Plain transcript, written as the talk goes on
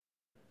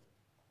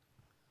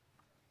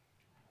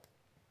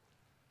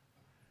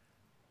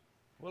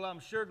Well,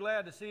 I'm sure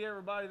glad to see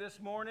everybody this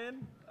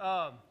morning.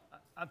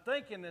 I'm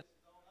thinking this.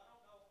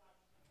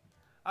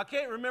 I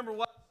can't remember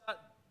what.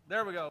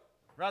 There we go,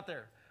 right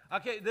there.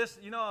 Okay, this.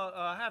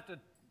 I have to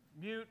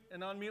mute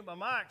and unmute my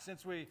mic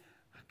since we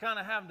kind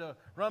of have to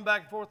run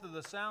back and forth to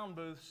the sound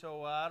booth,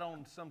 so I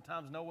don't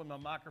sometimes know when my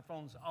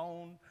microphone's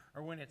on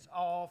or when it's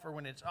off or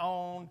when it's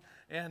on,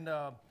 and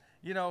I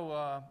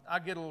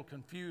get a little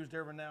confused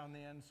every now and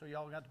then, so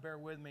y'all got to bear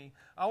with me.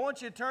 I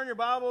want you to turn your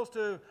Bibles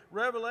to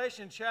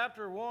Revelation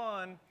chapter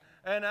 1,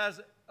 and as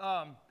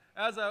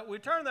we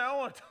turn there, I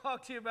want to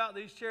talk to you about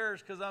these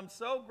chairs because I'm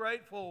so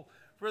grateful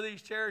for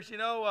these chairs.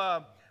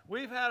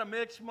 We've had a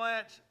mixed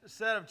match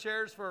set of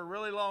chairs for a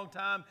really long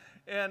time,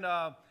 and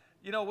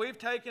we've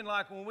taken,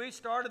 like when we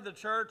started the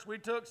church, we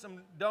took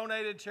some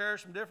donated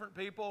chairs from different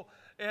people,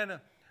 and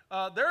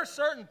there are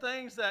certain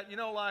things that,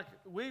 like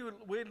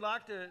we'd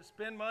like to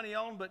spend money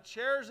on, but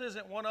chairs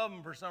isn't one of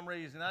them for some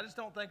reason. I just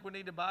don't think we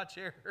need to buy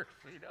chairs,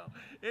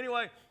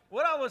 Anyway,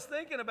 what I was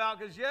thinking about,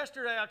 because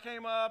yesterday I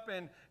came up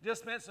and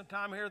just spent some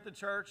time here at the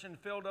church and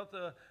filled up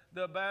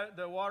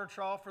the water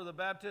trough for the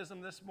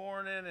baptism this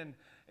morning,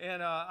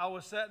 and I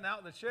was setting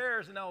out the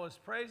chairs, and I was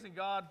praising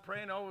God,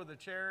 praying over the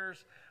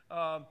chairs,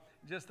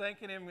 just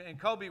thanking Him, and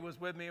Kobe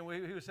was with me,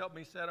 and he was helping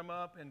me set them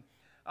up, and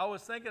I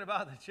was thinking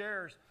about the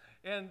chairs.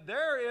 And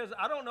there is,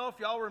 I don't know if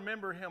y'all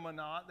remember him or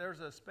not,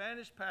 there's a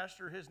Spanish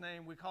pastor, his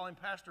name, we call him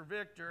Pastor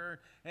Victor,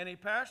 and he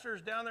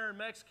pastors down there in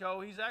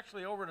Mexico. He's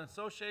actually over an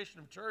association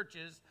of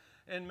churches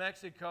in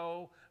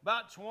Mexico,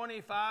 about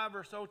 25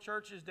 or so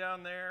churches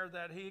down there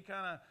that he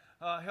kind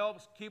of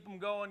helps keep them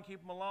going,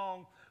 keep them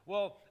along.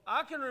 Well,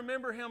 I can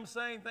remember him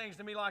saying things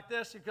to me like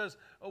this because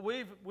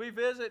we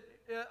visit,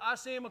 I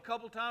see him a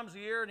couple times a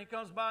year, and he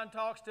comes by and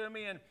talks to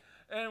me, and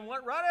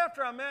right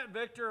after I met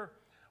Victor,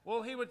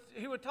 well, he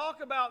would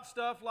talk about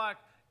stuff like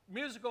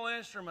musical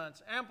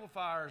instruments,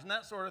 amplifiers, and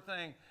that sort of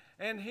thing.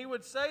 And he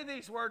would say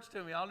these words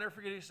to me. I'll never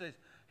forget.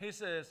 He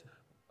says,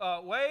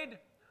 Wade,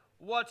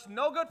 what's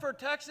no good for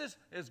Texas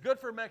is good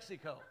for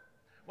Mexico.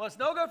 What's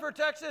no good for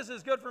Texas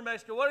is good for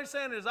Mexico. What he's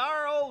saying is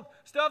our old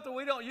stuff that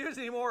we don't use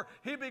anymore,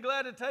 he'd be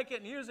glad to take it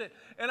and use it.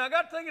 And I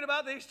got thinking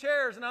about these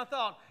chairs, and I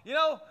thought,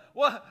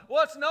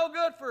 what's no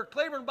good for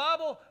Cleveland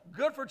Bible,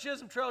 good for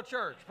Chisholm Trail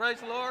Church. Praise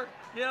the Lord.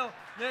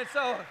 And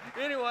so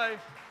anyway,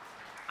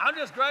 I'm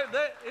just great.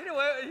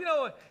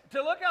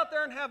 To look out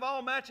there and have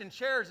all matching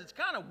chairs, it's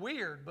kind of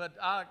weird, but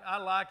I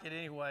like it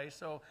anyway.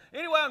 So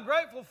anyway, I'm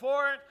grateful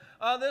for it.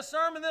 This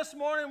sermon this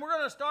morning, we're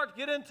going to start to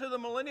get into the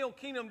millennial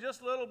kingdom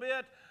just a little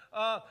bit.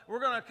 We're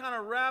going to kind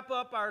of wrap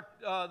up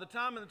the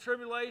time of the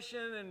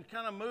tribulation and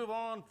kind of move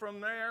on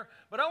from there.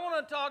 But I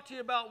want to talk to you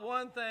about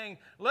one thing.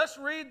 Let's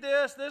read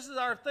this. This is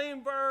our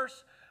theme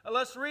verse.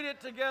 Let's read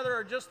it together,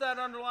 or just that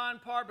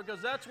underlined part,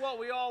 because that's what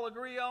we all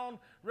agree on.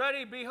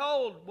 Ready?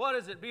 Behold, what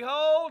is it?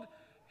 Behold,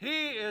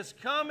 He is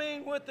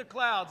coming with the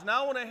clouds.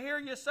 Now I want to hear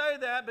you say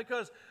that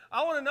because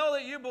I want to know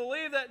that you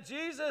believe that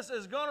Jesus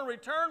is going to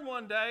return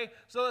one day.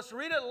 So let's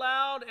read it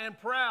loud and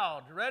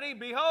proud. Ready?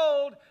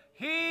 Behold,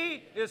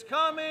 He is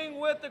coming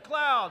with the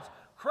clouds.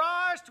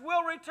 Christ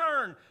will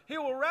return. He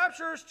will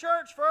rapture His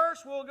church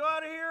first. We'll go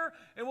out of here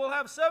and we'll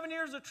have 7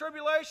 years of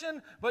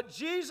tribulation. But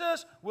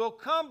Jesus will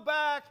come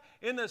back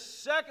in the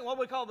second, what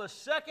we call the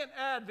second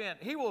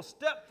advent. He will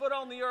step foot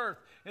on the earth.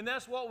 And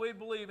that's what we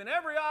believe. And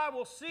every eye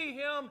will see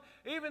Him,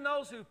 even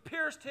those who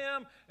pierced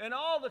Him. And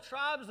all the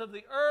tribes of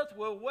the earth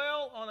will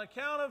wail on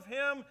account of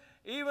Him.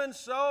 Even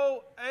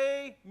so,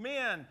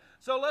 amen.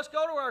 So let's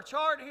go to our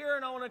chart here,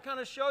 and I want to kind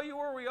of show you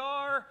where we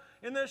are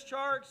in this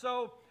chart.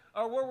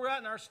 Or where we're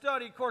at in our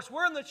study. Of course,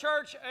 we're in the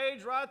church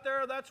age right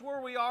there. That's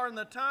where we are in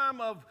the time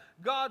of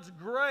God's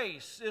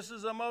grace. This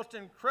is the most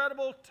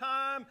incredible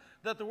time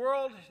that the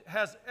world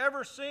has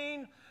ever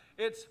seen.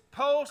 It's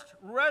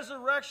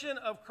post-resurrection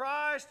of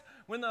Christ.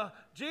 When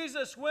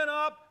Jesus went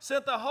up,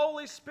 sent the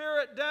Holy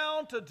Spirit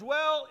down to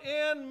dwell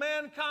in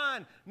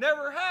mankind.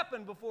 Never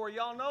happened before.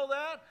 Y'all know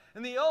that?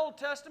 In the Old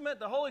Testament,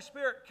 the Holy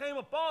Spirit came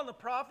upon the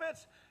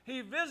prophets.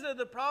 He visited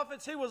the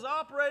prophets. He was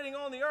operating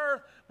on the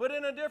earth, but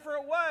in a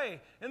different way.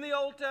 In the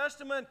Old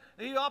Testament,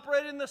 He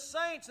operated in the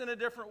saints in a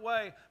different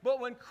way. But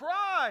when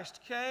Christ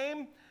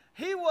came,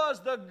 He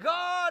was the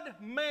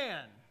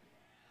God-man.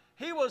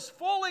 He was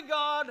fully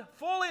God,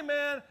 fully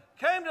man,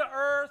 came to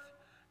earth,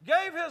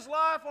 gave His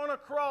life on a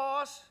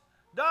cross,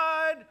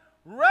 died,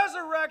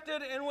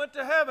 resurrected, and went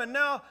to heaven.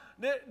 Now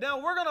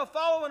we're going to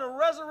follow in a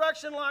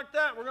resurrection like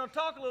that. We're going to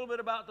talk a little bit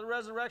about the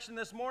resurrection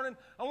this morning.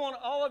 I want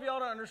all of y'all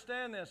to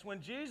understand this.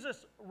 When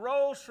Jesus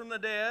rose from the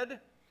dead,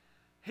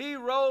 He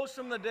rose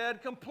from the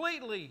dead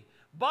completely,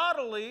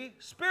 bodily,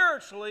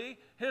 spiritually,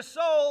 His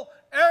soul.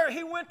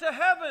 He went to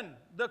heaven.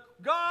 The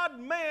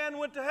God-man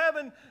went to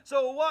heaven.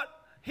 So what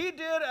He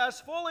did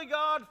as fully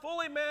God,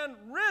 fully man,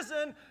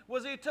 risen,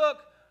 was He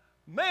took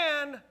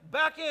man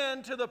back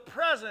into the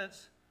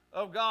presence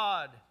of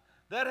God.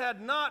 That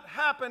had not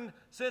happened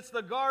since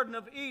the Garden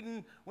of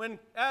Eden when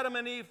Adam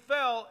and Eve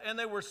fell and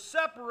they were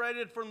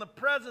separated from the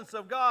presence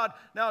of God.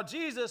 Now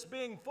Jesus,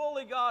 being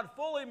fully God,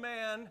 fully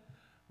man,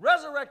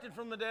 resurrected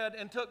from the dead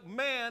and took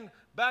man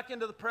back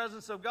into the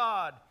presence of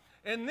God.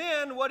 And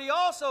then what he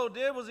also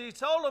did was he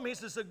told them, he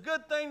says, it's a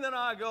good thing that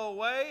I go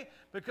away,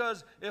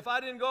 because if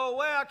I didn't go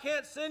away, I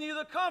can't send you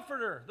the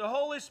Comforter, the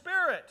Holy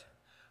Spirit,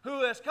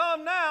 who has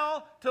come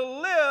now to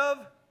live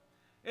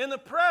in the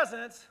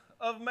presence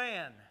of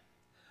man.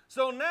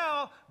 So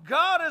now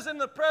God is in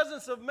the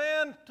presence of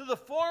man to the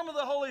form of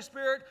the Holy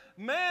Spirit.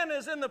 Man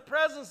is in the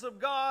presence of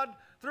God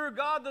through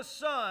God the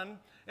Son.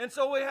 And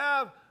so we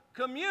have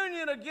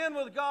communion again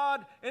with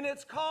God, and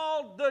it's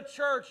called the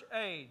church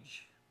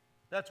age.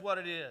 That's what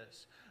it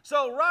is.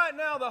 So right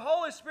now the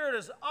Holy Spirit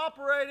is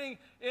operating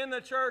in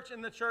the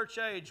church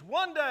age.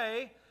 One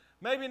day,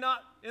 maybe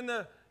not in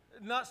the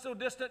not so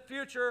distant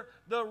future,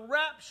 the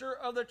rapture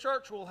of the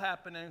church will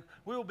happen, and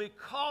we will be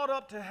caught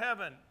up to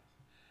heaven.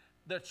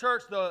 The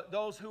church,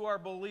 those who are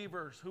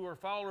believers, who are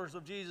followers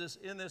of Jesus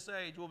in this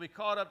age, will be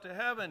caught up to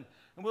heaven,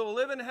 and we will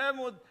live in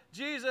heaven with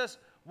Jesus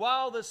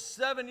while the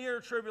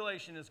 7-year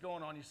tribulation is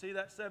going on. You see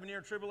that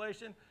 7-year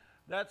tribulation?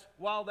 That's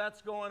while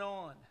that's going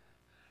on.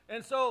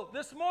 And so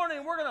this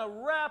morning we're going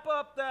to wrap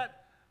up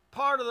that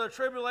part of the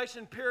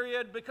tribulation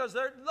period, because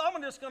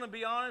I'm just going to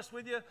be honest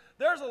with you.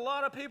 There's a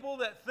lot of people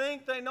that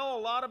think they know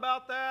a lot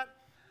about that,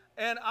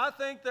 and I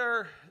think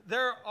there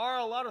are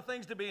a lot of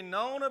things to be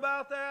known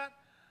about that,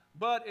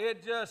 but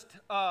it just,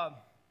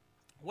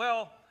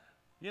 well,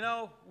 you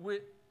know,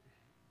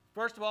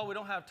 first of all, we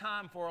don't have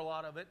time for a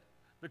lot of it,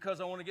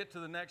 because I want to get to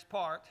the next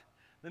part.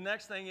 The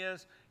next thing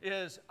is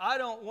I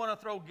don't want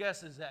to throw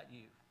guesses at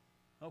you,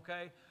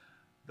 okay?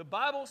 The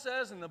Bible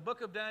says in the book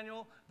of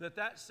Daniel that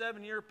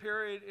 7-year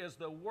period is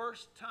the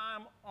worst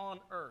time on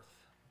earth.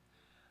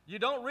 You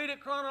don't read it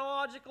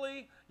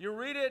chronologically. You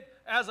read it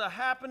as a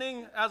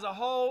happening as a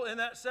whole in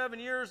that 7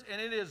 years,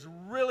 and it is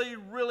really,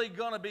 really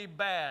going to be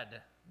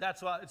bad.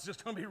 That's why it's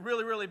just going to be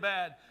really, really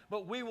bad.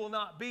 But we will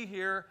not be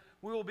here.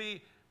 We will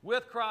be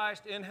with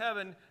Christ in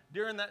heaven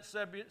during that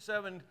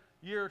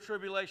 7-year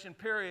tribulation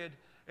period.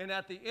 And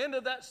at the end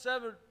of that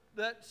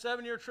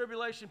 7-year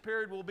tribulation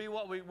period will be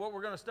what we're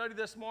going to study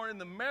this morning,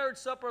 the marriage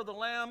supper of the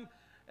Lamb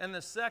and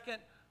the second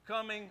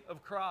coming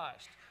of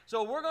Christ.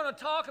 So we're going to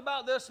talk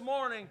about this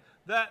morning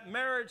that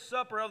marriage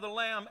supper of the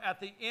Lamb at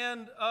the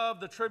end of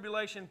the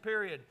tribulation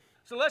period.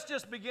 So let's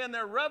just begin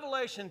there.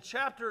 Revelation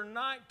chapter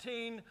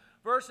 19,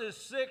 verses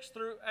 6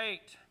 through 8.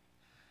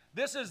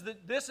 This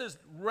is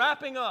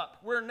wrapping up.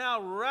 We're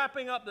now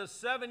wrapping up the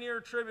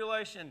 7-year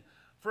tribulation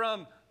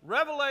from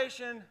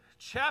Revelation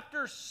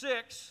chapter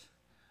 6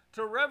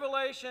 to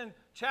Revelation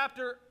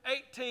chapter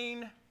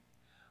 18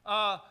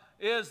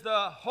 is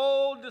the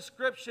whole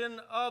description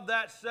of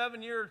that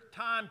 7-year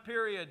time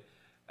period.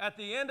 At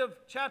the end of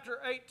chapter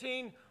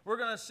 18, we're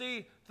going to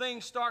see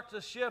things start to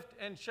shift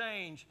and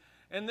change.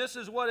 And this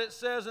is what it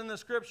says in the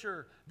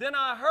scripture. Then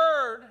I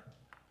heard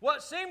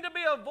what seemed to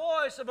be a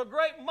voice of a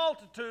great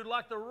multitude,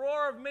 like the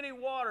roar of many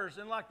waters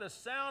and like the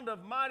sound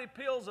of mighty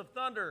peals of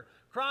thunder,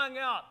 crying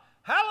out,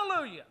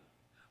 Hallelujah!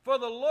 For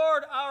the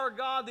Lord our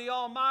God, the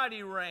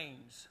Almighty,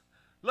 reigns.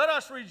 Let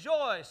us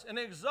rejoice and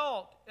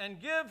exult and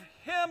give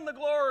him the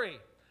glory,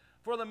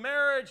 for the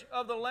marriage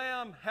of the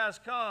Lamb has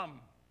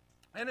come,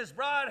 and his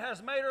bride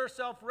has made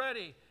herself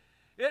ready.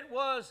 It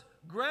was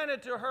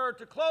granted to her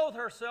to clothe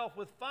herself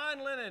with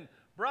fine linen,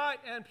 bright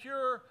and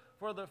pure,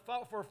 for the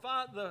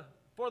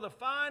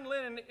fine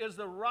linen is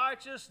the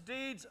righteous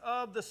deeds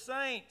of the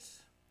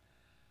saints.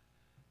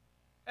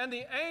 And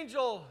the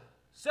angel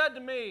said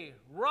to me,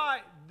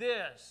 Write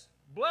this,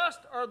 Blessed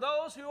are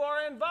those who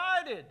are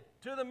invited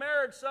to the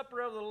marriage supper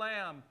of the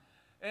Lamb.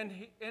 And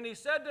he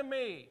said to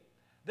me,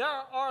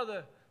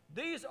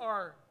 These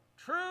are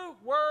true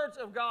words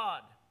of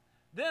God.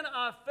 Then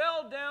I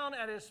fell down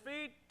at his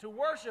feet to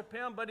worship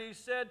him, but he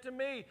said to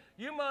me,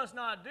 You must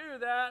not do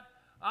that.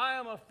 I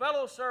am a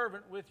fellow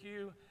servant with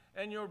you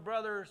and your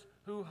brothers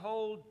who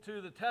hold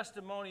to the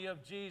testimony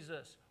of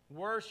Jesus.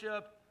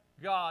 Worship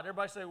God.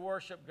 Everybody say,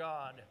 worship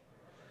God.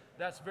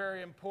 That's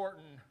very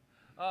important.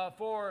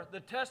 For the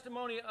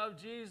testimony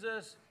of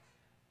Jesus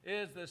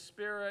is the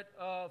spirit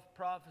of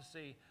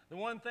prophecy. The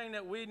one thing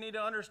that we need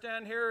to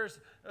understand here is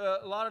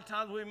a lot of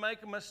times we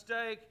make a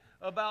mistake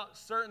about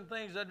certain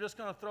things. I'm just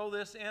going to throw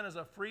this in as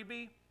a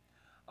freebie.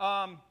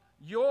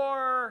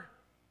 Your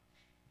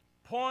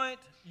point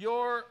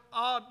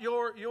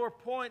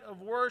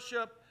of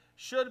worship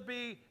should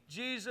be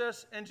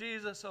Jesus and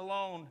Jesus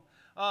alone.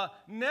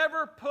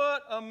 Never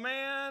put a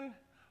man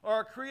or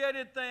a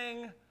created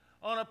thing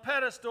on a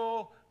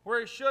pedestal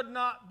where he should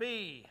not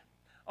be.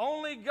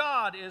 Only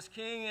God is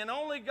king, and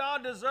only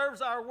God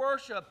deserves our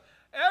worship.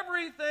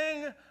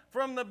 Everything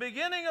from the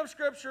beginning of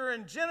Scripture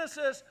in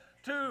Genesis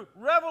to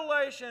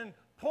Revelation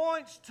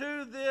points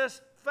to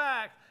this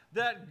fact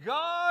that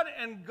God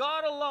and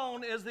God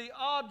alone is the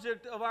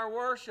object of our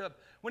worship.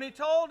 When he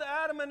told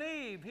Adam and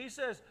Eve, he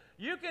says,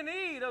 You can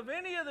eat of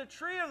any of the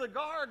tree of the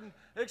garden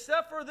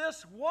except for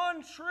this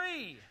one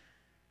tree.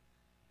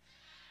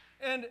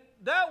 And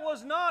that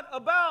was not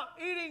about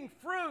eating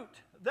fruit.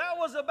 That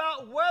was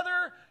about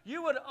whether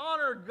you would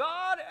honor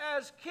God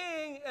as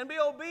king and be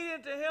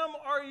obedient to him,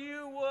 or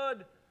you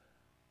would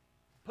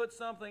put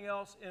something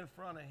else in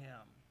front of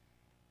him.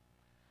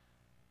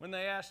 When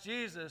they asked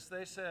Jesus,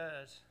 they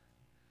says,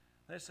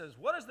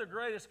 what is the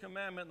greatest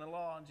commandment in the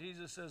law? And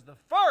Jesus says, the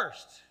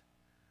first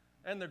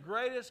and the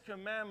greatest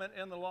commandment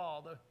in the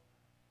law, the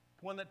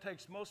one that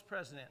takes most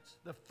precedence.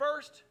 The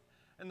first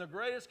and the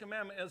greatest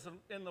commandment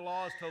in the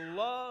law is to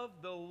love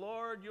the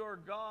Lord your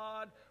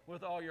God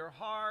with all your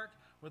heart,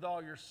 with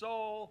all your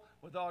soul,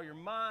 with all your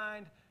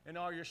mind, and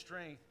all your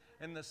strength.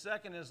 And the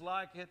second is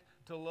like it,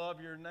 to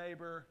love your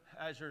neighbor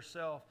as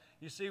yourself.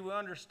 You see, we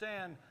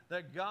understand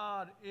that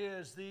God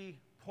is the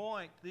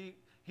point.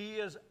 He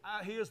is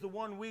the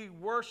one we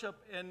worship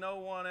and no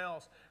one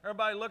else.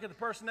 Everybody look at the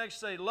person next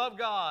to you and say, love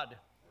God.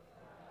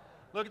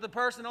 Look at the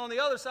person on the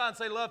other side and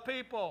say, love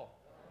people.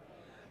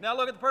 Now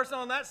look at the person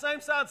on that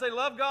same side and say,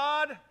 love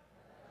God.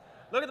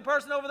 Look at the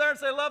person over there and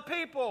say, love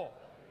people.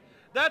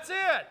 That's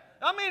it.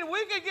 I mean,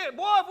 we could get,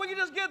 boy, if we could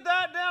just get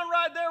that down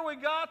right there, we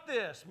got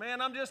this.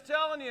 Man, I'm just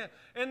telling you.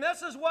 And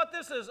this is what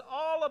this is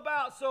all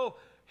about. So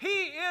he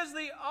is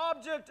the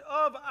object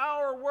of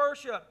our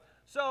worship.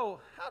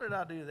 So how did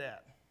I do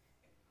that?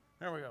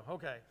 There we go.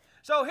 Okay.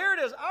 So here it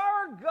is.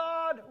 Our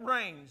God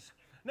reigns.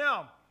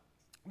 Now,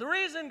 the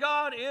reason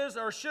God is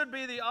or should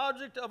be the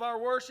object of our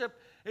worship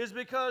is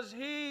because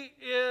he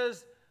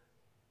is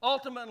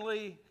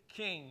ultimately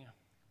king.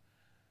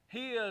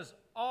 He is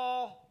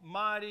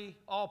almighty,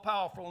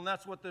 all-powerful, and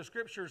that's what the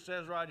scripture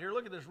says right here.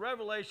 Look at this,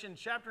 Revelation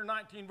chapter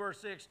 19, verse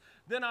 6.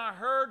 Then I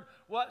heard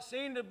what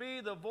seemed to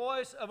be the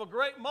voice of a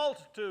great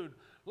multitude,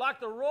 like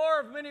the roar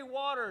of many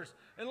waters,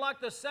 and like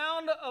the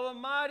sound of a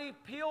mighty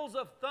peals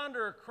of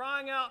thunder,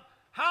 crying out,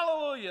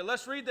 hallelujah.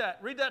 Let's read that.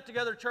 Read that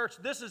together, church.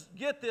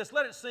 Get this.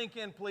 Let it sink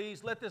in,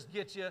 please. Let this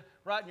get you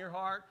right in your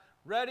heart.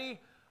 Ready?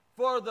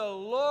 For the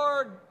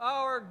Lord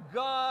our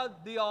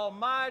God, the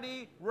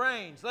Almighty,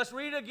 reigns. Let's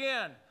read it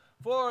again.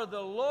 For the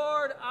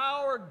Lord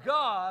our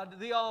God,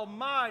 the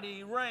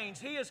Almighty,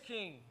 reigns. He is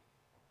king.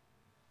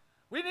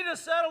 We need to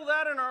settle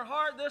that in our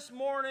heart this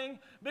morning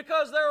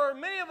because there are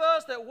many of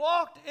us that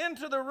walked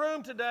into the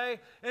room today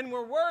and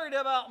we're worried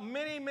about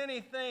many,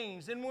 many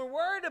things. And we're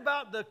worried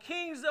about the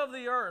kings of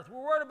the earth.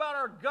 We're worried about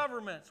our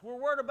governments. We're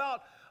worried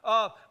about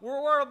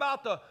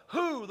the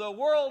WHO, the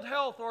World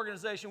Health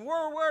Organization.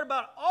 We're worried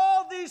about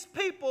all these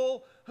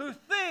people who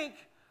think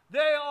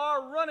they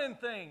are running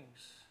things.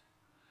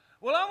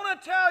 Well, I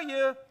want to tell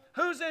you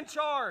who's in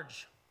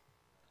charge.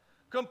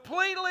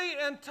 Completely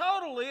and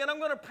totally, and I'm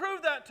going to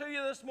prove that to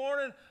you this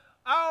morning.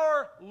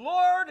 Our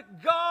Lord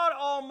God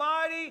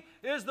Almighty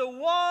is the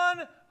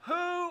one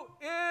who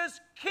is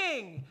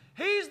king.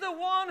 He's the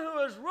one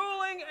who is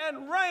ruling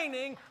and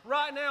reigning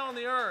right now on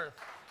the earth.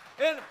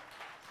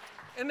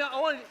 And now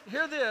I want to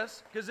hear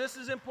this, because this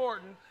is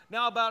important.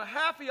 Now, about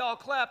half of y'all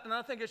clapped, and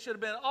I think it should have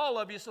been all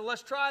of you, so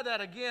let's try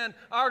that again.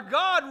 Our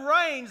God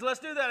reigns. Let's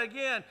do that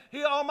again.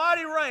 He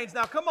Almighty reigns.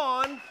 Now, come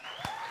on.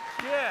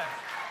 Yes.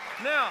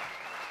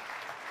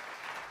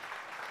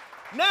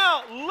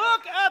 Now,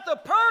 look at the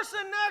person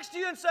next to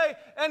you and say,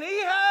 and he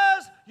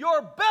has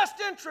your best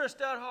interest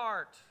at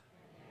heart.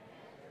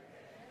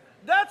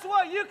 That's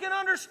what you can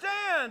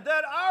understand,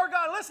 that our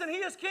God, listen, he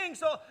is king.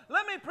 So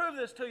let me prove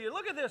this to you.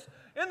 Look at this.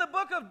 In the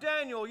book of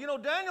Daniel, you know,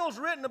 Daniel's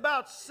written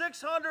about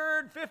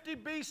 650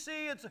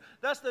 BC.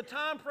 That's the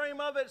time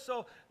frame of it.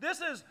 So this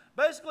is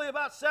basically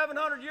about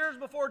 700 years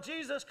before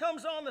Jesus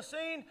comes on the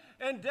scene.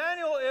 And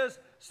Daniel is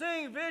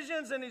seeing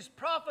visions and he's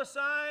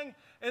prophesying.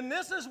 And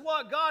this is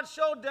what God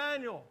showed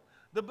Daniel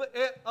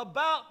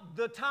about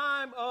the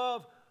time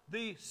of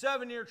the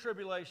 7-year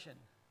tribulation.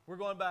 We're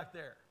going back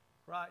there,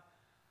 right?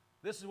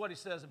 This is what he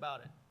says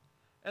about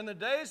it. In the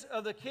days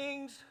of the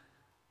kings,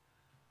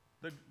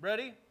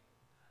 ready?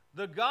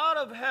 The God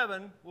of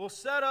heaven will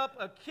set up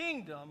a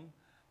kingdom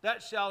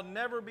that shall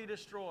never be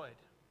destroyed.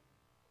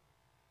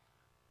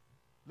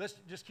 Let's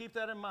just keep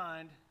that in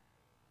mind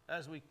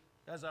as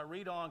I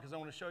read on, because I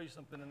want to show you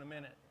something in a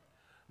minute.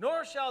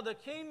 Nor shall the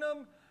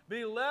kingdom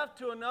be left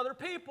to another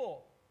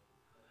people.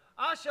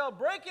 I shall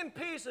break in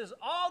pieces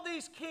all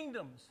these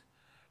kingdoms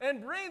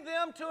and bring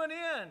them to an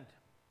end.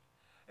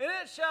 And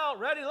it shall,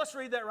 ready, let's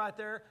read that right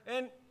there.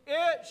 And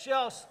it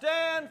shall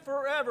stand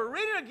forever.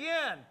 Read it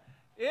again.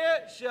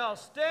 It shall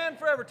stand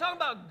forever. Talking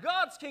about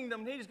God's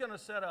kingdom he's going to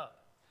set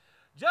up.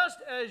 Just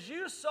as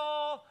you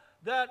saw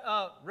that,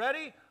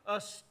 ready, a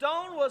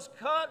stone was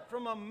cut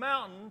from a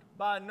mountain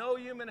by no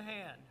human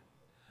hand.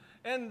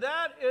 And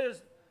that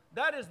is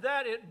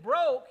that it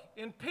broke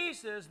in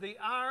pieces the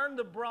iron,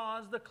 the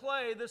bronze, the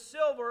clay, the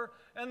silver,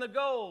 and the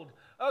gold.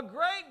 A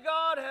great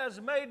God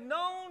has made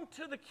known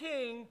to the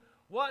king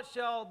what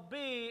shall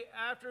be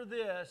after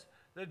this.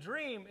 The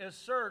dream is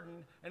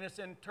certain and its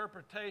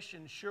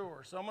interpretation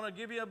sure. So I'm going to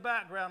give you a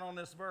background on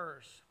this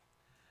verse.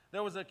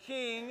 There was a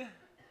king.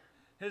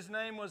 His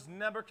name was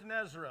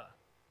Nebuchadnezzar.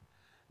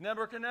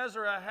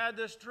 Nebuchadnezzar had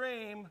this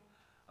dream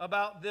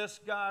about this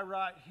guy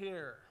right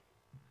here.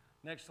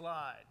 Next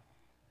slide.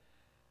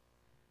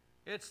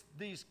 It's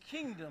these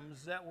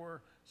kingdoms that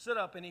were set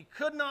up, and he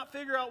could not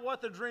figure out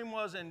what the dream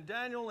was, and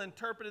Daniel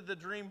interpreted the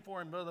dream for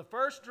him. But the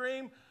first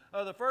dream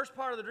the first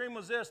part of the dream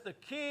was this. The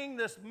king,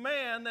 this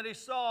man that he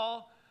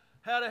saw,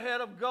 had a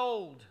head of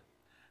gold.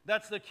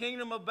 That's the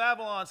kingdom of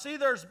Babylon. See,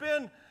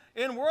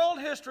 in world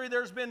history,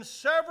 there's been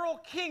several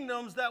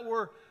kingdoms that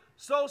were,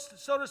 so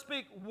to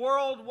speak,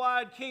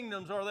 worldwide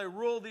kingdoms, or they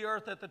ruled the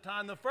earth at the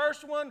time. The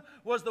first one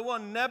was the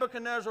one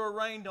Nebuchadnezzar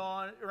reigned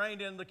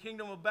in, the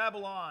kingdom of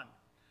Babylon.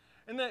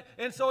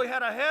 And so he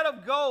had a head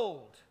of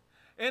gold.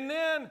 And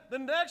then the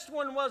next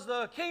one was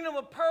the kingdom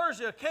of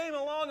Persia. Came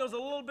along, it was a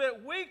little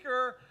bit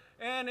weaker,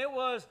 and it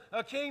was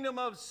a kingdom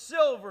of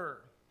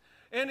silver.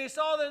 And he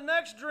saw the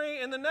next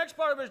dream, in the next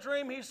part of his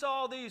dream, he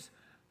saw these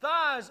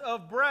thighs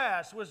of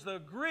brass, was the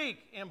Greek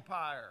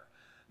Empire.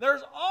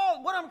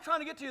 What I'm trying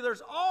to get to,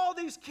 there's all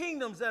these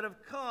kingdoms that have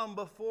come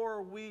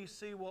before we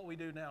see what we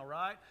do now,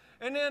 right?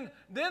 And then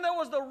there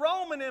was the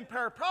Roman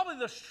Empire, probably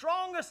the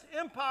strongest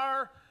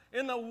empire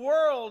in the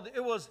world.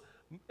 It was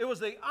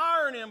the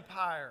Iron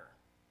Empire.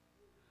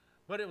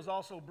 But it was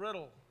also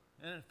brittle,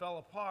 and it fell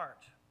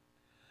apart.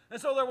 And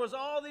so there was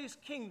all these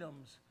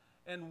kingdoms,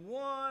 and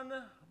one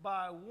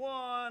by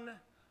one,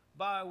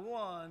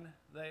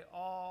 they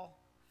all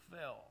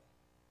fell.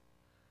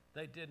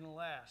 They didn't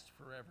last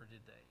forever,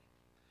 did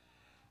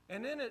they?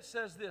 And then it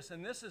says this,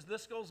 and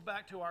this goes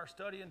back to our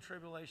study in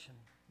tribulation,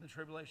 the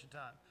tribulation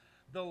time.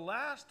 The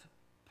last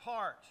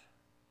part,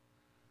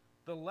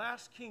 the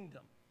last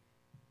kingdom,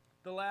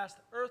 the last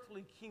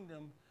earthly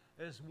kingdom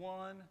is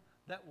one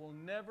that will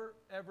never,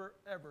 ever,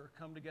 ever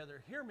come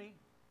together. Hear me.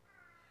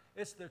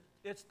 It's the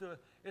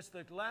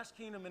last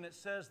kingdom, and it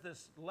says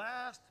this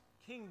last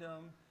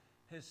kingdom,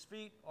 his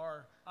feet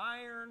are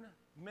iron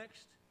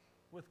mixed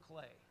with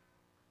clay.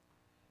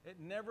 It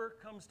never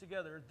comes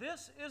together.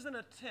 This is an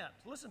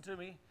attempt, listen to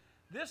me,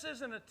 this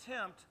is an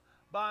attempt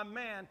by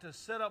man to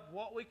set up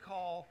what we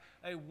call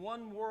a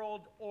one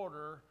world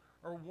order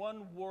or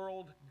one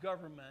world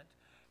government.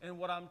 And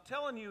what I'm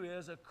telling you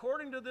is,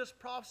 according to this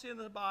prophecy in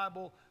the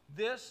Bible,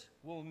 this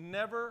will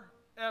never,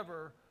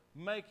 ever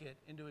make it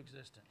into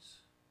existence.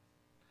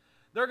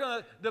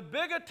 The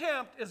big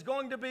attempt is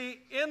going to be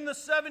in the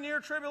 7-year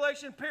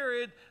tribulation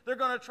period. They're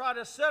going to try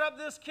to set up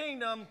this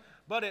kingdom,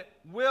 but it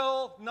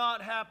will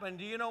not happen.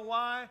 Do you know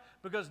why?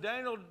 Because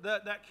Daniel,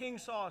 that king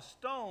saw a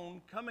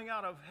stone coming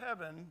out of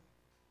heaven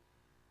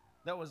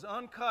that was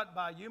uncut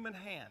by human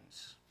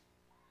hands.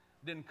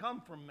 It didn't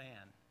come from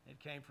man. It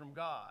came from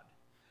God.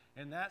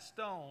 And that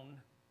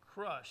stone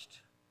crushed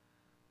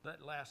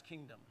that last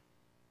kingdom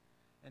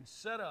and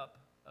set up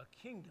a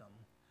kingdom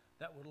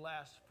that would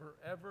last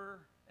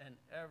forever and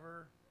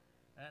ever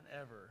and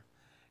ever.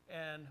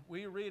 And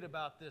we read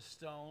about this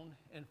stone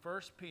in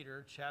 1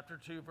 Peter chapter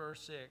 2,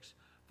 verse 6.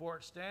 For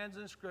it stands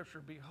in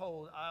Scripture,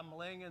 behold, I am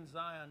laying in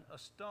Zion a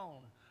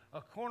stone,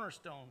 a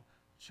cornerstone,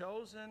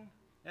 chosen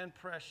and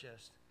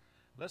precious.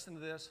 Listen to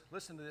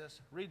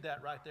this, read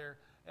that right there.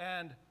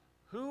 And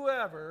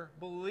whoever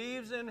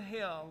believes in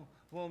him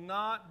will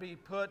not be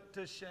put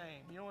to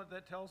shame. You know what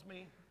that tells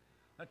me?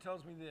 That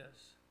tells me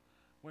this.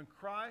 When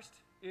Christ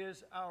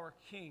is our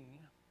King,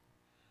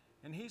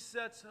 and he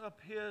sets up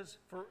his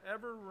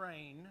forever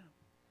reign,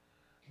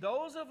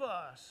 those of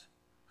us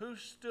who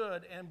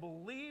stood and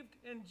believed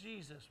in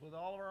Jesus with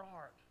all of our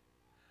heart,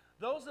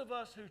 those of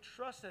us who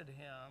trusted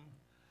him,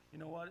 you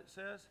know what it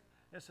says?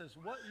 It says,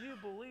 what you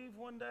believe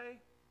one day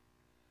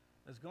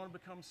is going to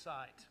become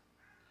sight.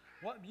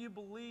 What you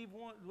believe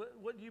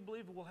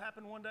will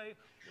happen one day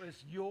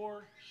is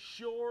your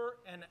sure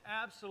and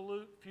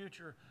absolute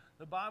future.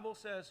 The Bible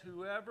says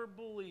whoever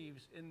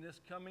believes in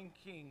this coming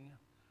King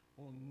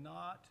will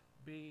not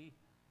be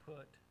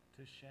put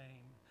to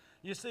shame.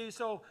 You see,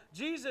 so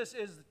Jesus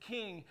is the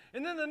King.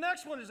 And then the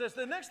next one is this.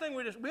 The next thing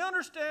we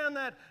understand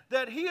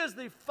that he is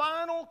the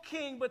final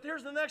King, but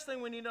here's the next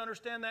thing we need to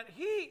understand, that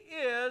he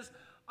is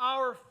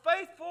our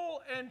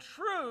faithful and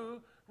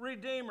true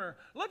Redeemer.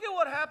 Look at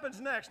what happens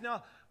next.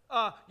 Now,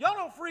 y'all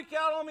don't freak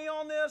out on me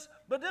on this,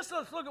 but let's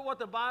look at what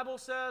the Bible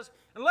says.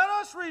 And let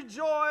us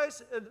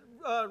rejoice,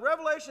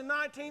 Revelation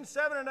 19,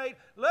 7 and 8.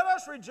 Let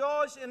us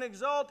rejoice and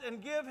exult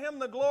and give him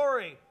the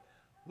glory.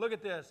 Look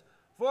at this.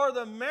 For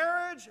the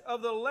marriage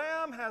of the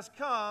Lamb has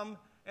come,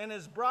 and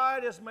his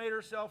bride has made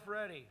herself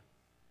ready.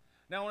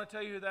 Now I want to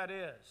tell you who that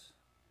is.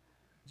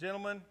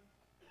 Gentlemen,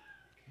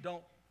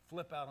 don't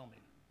flip out on me,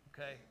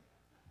 okay?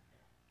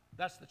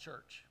 That's the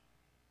church.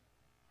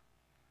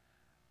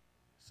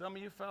 Some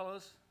of you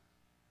fellas,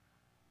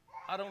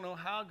 I don't know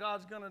how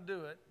God's going to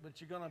do it, but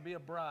you're going to be a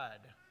bride.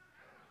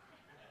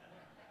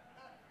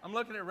 I'm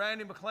looking at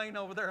Randy McLean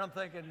over there. I'm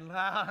thinking,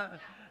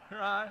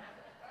 right?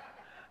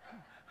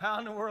 How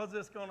in the world is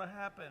this going to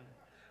happen?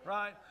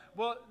 Right?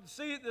 Well,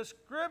 see, the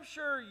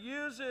Scripture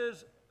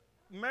uses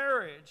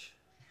marriage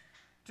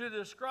to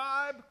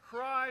describe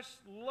Christ's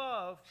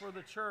love for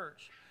the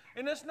church.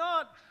 And it's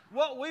not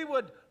what we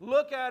would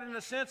look at in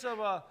the sense of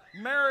a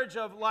marriage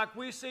of like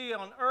we see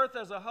on earth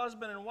as a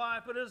husband and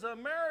wife, but it's a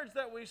marriage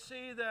that we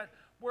see that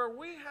where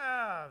we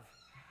have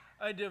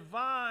a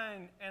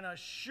divine and a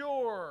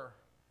sure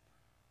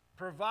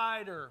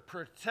provider,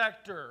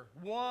 protector,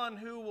 one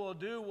who will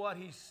do what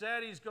he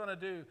said he's going to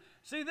do.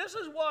 See, this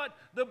is what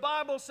the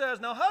Bible says.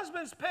 Now,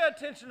 husbands, pay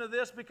attention to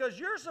this because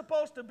you're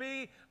supposed to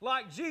be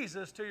like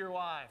Jesus to your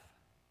wife.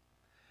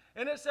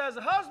 And it says,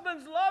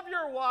 husbands, love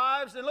your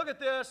wives, and look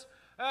at this,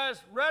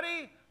 as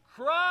ready,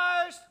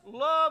 Christ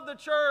loved the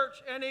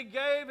church, and he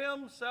gave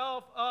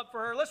himself up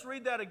for her. Let's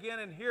read that again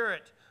and hear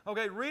it.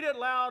 Okay, read it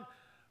loud.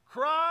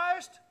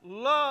 Christ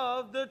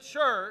loved the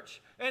church,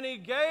 and he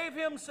gave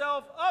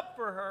himself up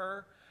for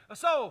her.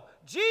 So,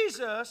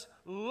 Jesus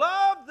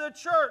loved the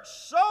church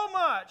so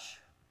much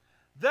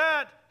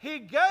that he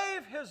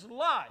gave his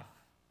life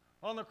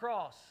on the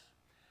cross.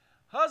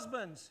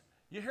 Husbands,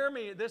 you hear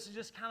me? This is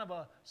just kind of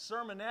a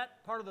sermonette,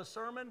 part of the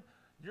sermon.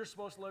 You're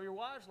supposed to love your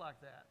wives like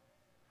that.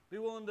 Be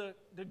willing to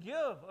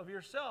give of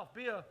yourself.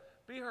 Be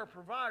her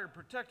provider,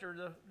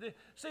 protector.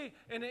 See,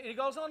 and he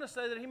goes on to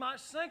say that he might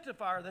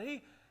sanctify her,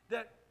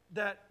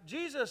 that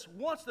Jesus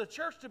wants the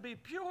church to be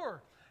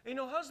pure. You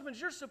know,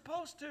 husbands, you're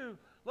supposed to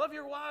love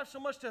your wife so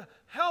much to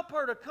help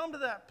her to come to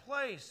that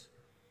place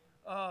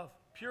of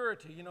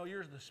purity. You know,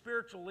 you're the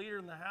spiritual leader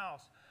in the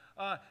house.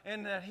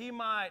 And that he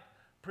might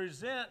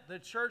present the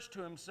church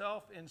to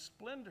himself in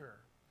splendor.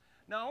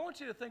 Now, I want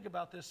you to think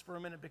about this for a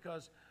minute,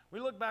 because we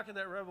look back at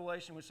that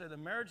Revelation, we say the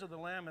marriage of the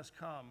Lamb has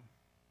come.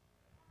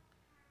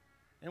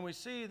 And we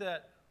see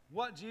that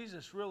what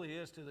Jesus really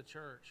is to the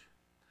church.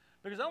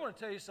 Because I want to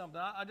tell you something.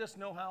 I just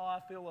know how I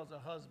feel as a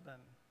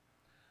husband.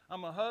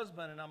 I'm a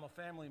husband and I'm a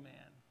family man.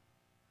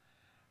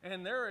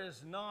 And there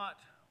is not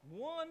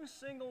one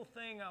single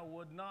thing I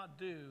would not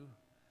do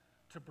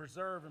to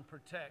preserve and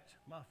protect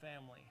my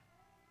family.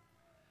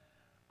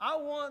 I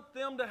want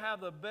them to have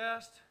the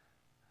best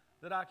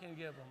that I can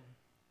give them.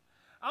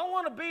 I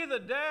want to be the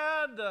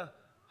dad, the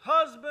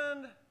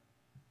husband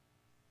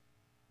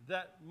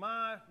that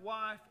my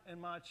wife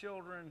and my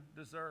children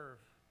deserve.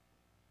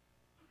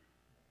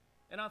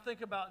 And I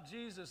think about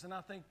Jesus, and I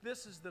think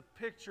this is the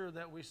picture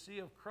that we see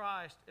of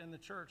Christ and the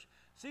church.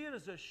 See it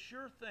as a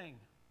sure thing.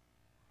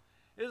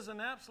 It is an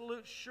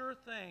absolute sure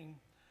thing,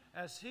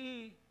 as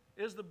he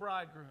is the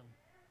bridegroom,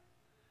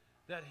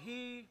 that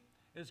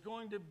he's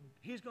going to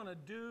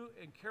do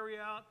and carry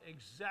out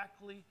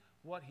exactly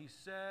what he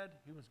said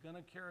he was going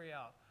to carry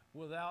out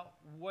without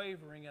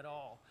wavering at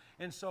all.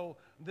 And so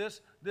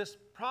this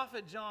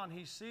prophet John,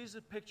 he sees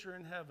a picture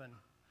in heaven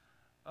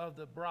of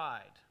the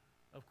bride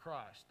of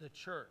Christ, the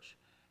church.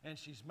 And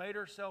she's made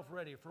herself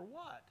ready for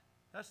what?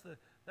 That's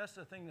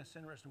the thing that's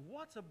interesting.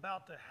 What's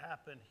about to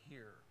happen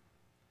here?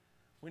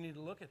 We need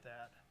to look at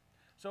that.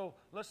 So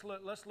let's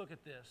look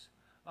at this.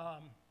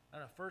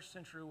 At a first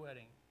century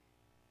wedding,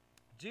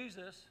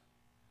 Jesus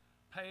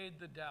paid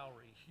the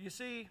dowry. You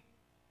see,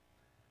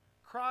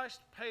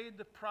 Christ paid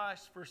the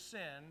price for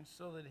sin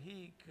so that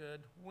he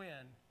could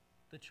win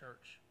the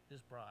church,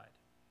 his bride.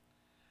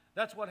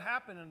 That's what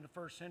happened in the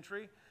first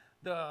century.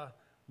 The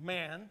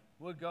man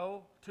would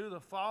go to the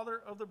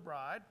father of the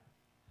bride,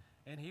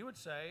 and he would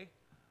say,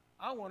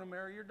 I want to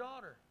marry your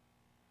daughter.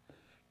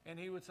 And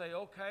he would say,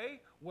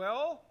 okay,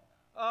 well,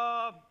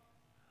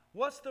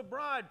 what's the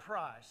bride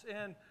price?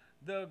 And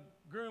the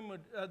groom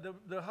would,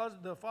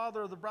 the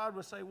father of the bride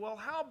would say, well,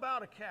 how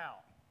about a cow?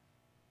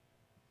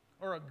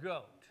 Or a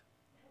goat?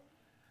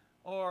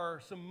 Or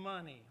some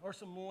money? Or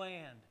some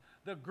land?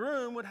 The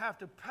groom would have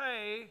to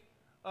pay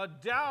a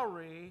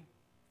dowry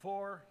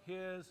for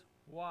his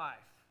wife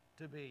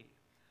to be.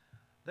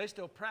 They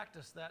still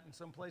practice that in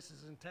some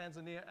places in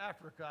Tanzania,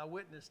 Africa. I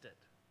witnessed it.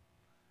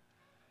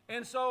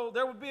 And so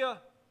there would be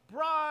a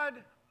bride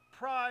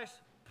price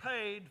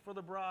paid for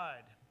the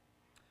bride.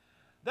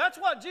 That's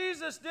what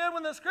Jesus did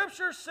when the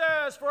scripture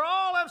says, for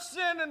all have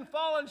sinned and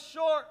fallen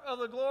short of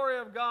the glory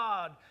of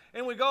God.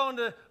 And we go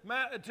into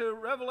to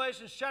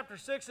Revelation chapter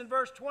 6 and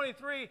verse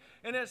 23,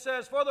 and it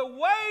says, for the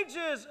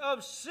wages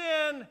of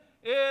sin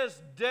is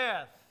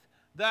death.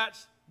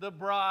 That's the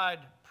bride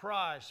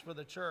price for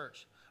the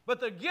church.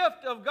 But the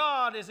gift of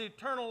God is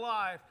eternal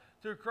life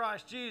through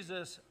Christ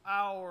Jesus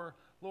our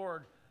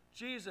Lord.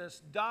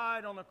 Jesus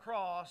died on the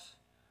cross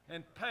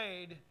and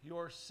paid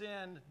your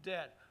sin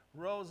debt.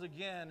 Rose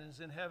again and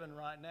is in heaven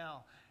right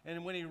now.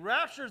 And when he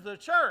raptures the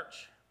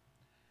church,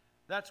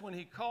 that's when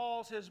he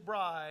calls his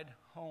bride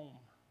home.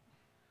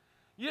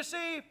 You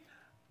see,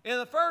 in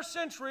the first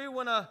century,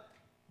 when a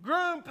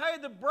groom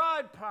paid the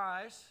bride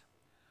price,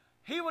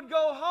 he would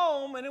go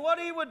home, and what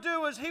he would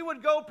do is he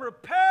would go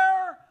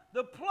prepare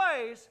the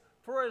place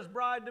for his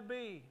bride to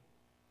be.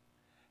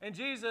 And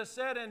Jesus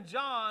said in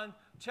John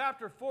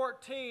chapter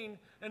 14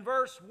 and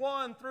verse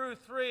 1 through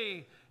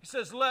 3, he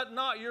says, let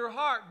not your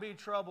heart be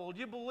troubled.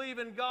 You believe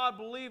in God,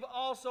 believe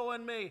also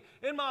in me.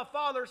 In my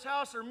Father's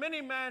house are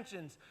many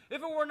mansions.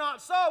 If it were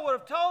not so, I would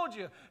have told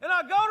you. And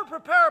I go to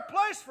prepare a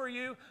place for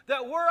you,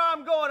 that where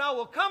I'm going, I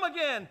will come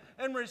again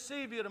and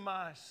receive you to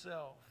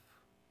myself.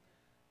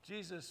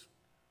 Jesus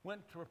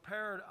went to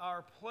prepare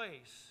our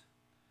place.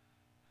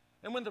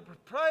 And when the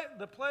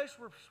place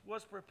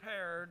was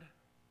prepared,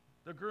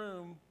 the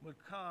groom would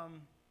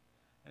come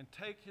and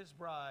take his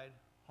bride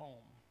home.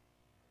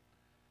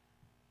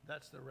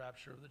 That's the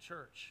rapture of the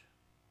church.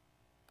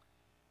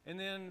 And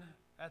then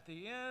at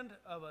the end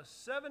of a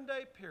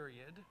 7-day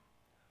period,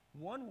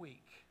 1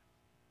 week,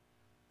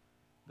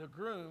 the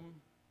groom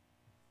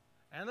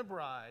and the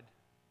bride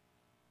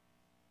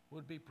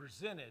would be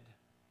presented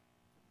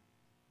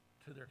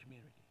to their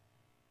community.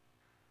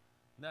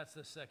 And that's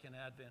the second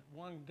advent.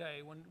 One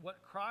day, when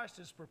what Christ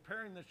is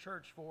preparing the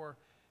church for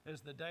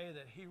is the day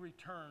that he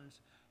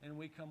returns and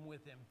we come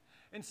with him.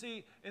 And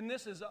see, and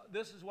this is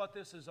what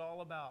this is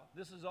all about.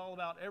 This is all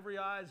about every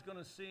eye is going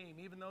to see him,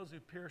 even those who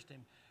pierced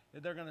him.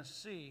 They're going to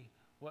see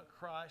what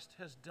Christ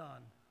has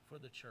done for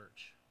the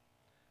church.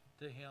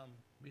 To him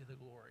be the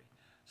glory.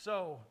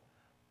 So,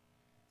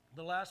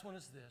 the last one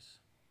is this.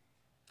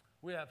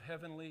 We have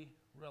heavenly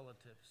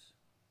relatives.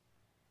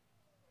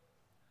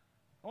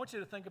 I want you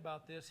to think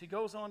about this. He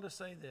goes on to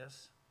say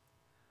this.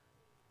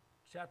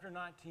 Chapter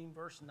 19,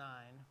 verse 9.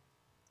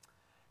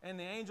 And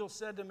the angel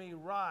said to me,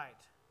 write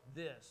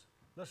this.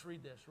 Let's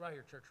read this right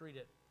here, church. Read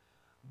it.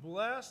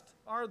 Blessed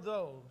are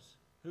those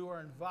who are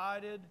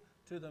invited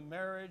to the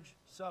marriage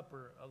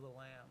supper of the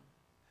Lamb.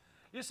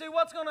 You see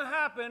what's going to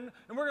happen,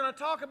 and we're going to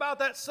talk about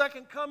that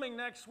second coming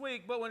next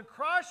week, but when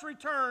Christ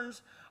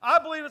returns, I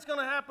believe it's going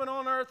to happen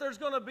on earth. There's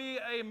going to be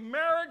a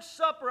marriage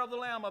supper of the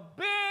Lamb, a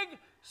big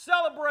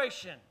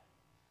celebration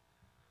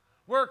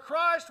where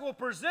Christ will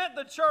present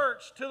the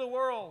church to the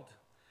world.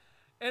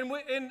 And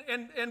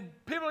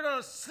people are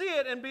going to see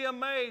it and be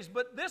amazed.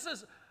 But this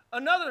is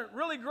another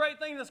really great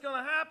thing that's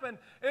going to happen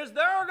is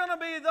there are going to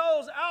be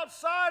those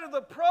outside of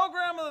the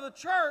program of the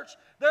church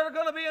that are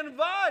going to be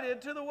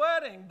invited to the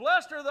wedding.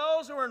 Blessed are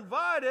those who are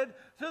invited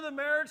to the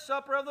marriage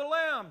supper of the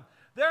Lamb.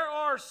 There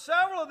are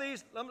several of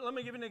these. Let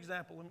me give you an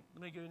example.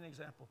 Let me give you an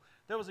example.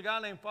 There was a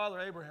guy named Father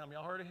Abraham.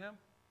 Y'all heard of him?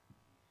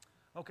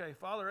 Okay,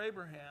 Father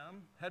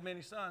Abraham had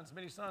many sons.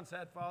 Many sons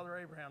had Father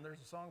Abraham.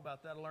 There's a song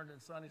about that. I learned it in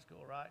Sunday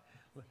school, right?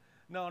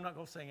 No, I'm not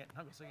going to sing it. I'm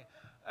not going to sing it.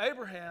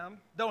 Abraham,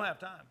 don't have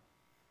time.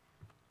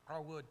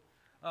 Or would.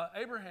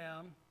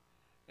 Abraham,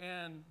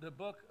 in the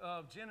book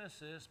of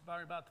Genesis,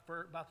 about the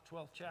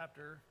 12th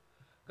chapter,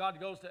 God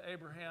goes to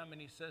Abraham and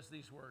he says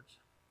these words.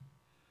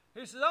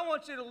 He says, I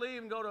want you to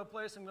leave and go to a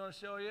place I'm going to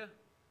show you.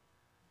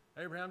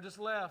 Abraham just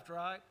left,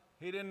 right?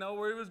 He didn't know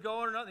where he was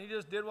going or nothing. He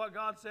just did what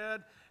God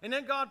said. And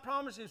then God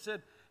promised him,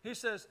 he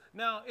says,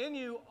 now in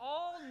you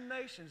all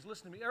nations,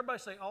 listen to me, everybody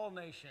say all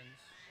nations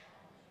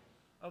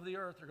of the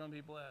earth are going to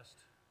be blessed.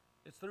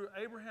 It's through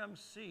Abraham's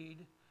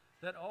seed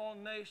that all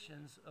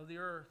nations of the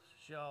earth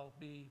shall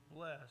be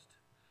blessed.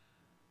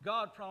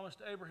 God promised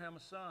Abraham a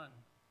son.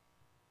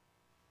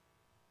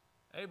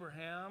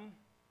 Abraham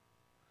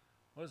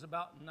was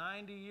about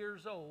 90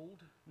 years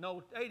old,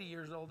 no, 80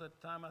 years old at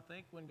the time, I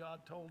think, when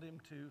God told him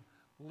to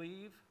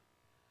leave.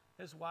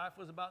 His wife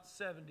was about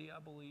 70, I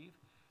believe,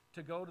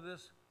 to go to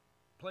this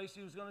place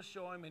he was going to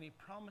show him, and he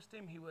promised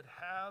him he would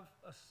have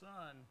a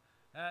son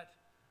at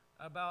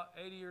about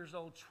 80 years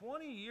old.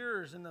 20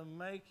 years in the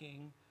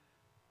making,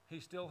 he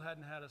still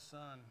hadn't had a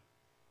son.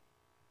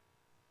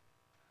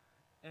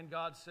 And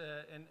God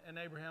said, and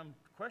Abraham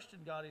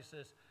questioned God. He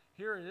says,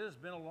 here it is,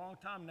 been a long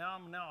time. Now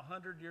I'm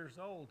 100 years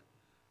old,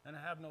 and I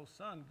have no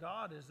son.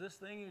 God, is this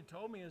thing you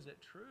told me, is it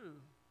true?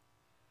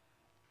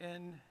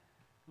 And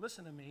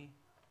listen to me.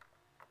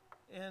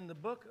 In the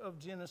book of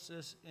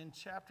Genesis, in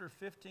chapter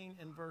 15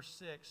 and verse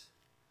 6,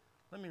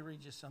 let me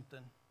read you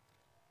something.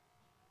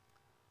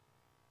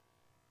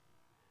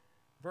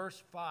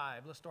 Verse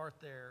 5, let's start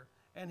there.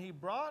 And he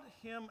brought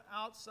him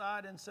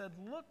outside and said,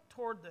 look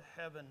toward the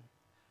heaven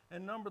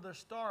and number the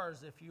stars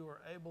if you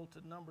are able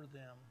to number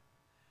them.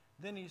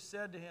 Then he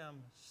said to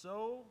him,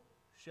 so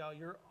shall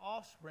your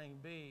offspring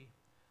be.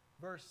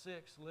 Verse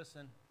 6,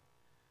 listen.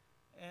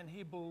 And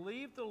he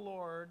believed the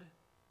Lord,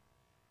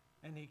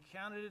 and he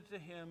counted it to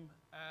him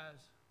as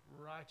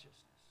righteousness.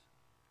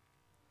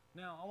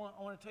 Now,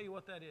 I want to tell you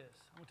what that is.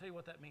 I want to tell you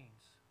what that means.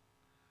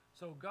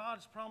 So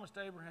God's promised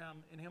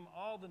Abraham, in him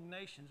all the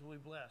nations will be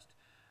blessed.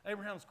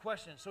 Abraham's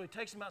question, so he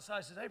takes him outside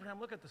and says, Abraham,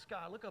 look at the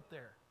sky, look up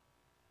there.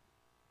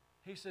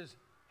 He says,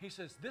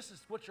 this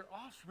is what your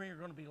offspring are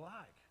going to be like.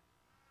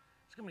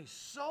 It's going to be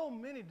so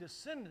many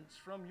descendants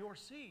from your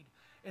seed.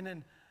 And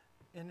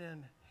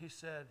then he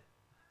said,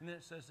 and then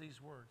it says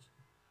these words,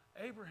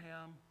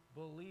 Abraham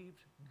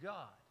believed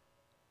God,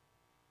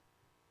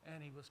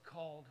 and he was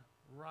called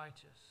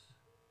righteous.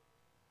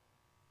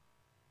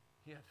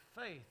 He had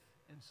faith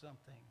in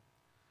something.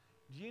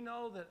 Do you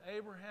know that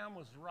Abraham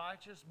was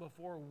righteous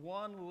before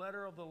one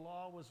letter of the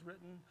law was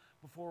written,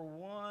 before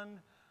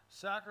one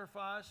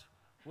sacrifice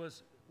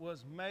was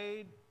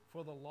made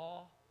for the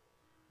law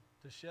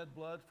to shed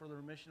blood for the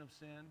remission of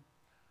sin?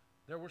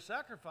 There were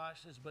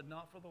sacrifices, but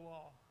not for the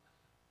law.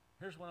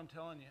 Here's what I'm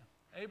telling you.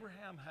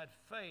 Abraham had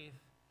faith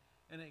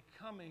in a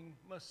coming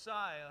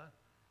Messiah.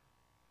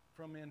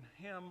 From in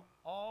him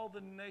all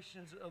the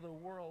nations of the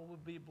world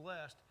would be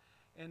blessed.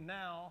 And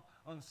now,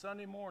 on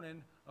Sunday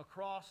morning,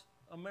 across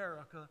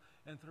America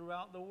and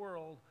throughout the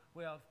world,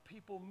 we have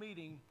people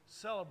meeting,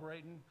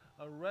 celebrating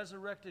a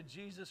resurrected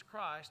Jesus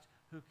Christ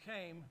who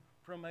came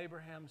from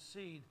Abraham's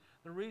seed.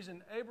 The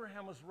reason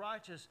Abraham was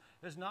righteous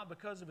is not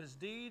because of his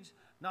deeds,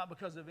 not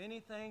because of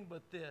anything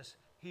but this.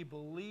 He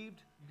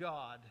believed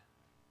God,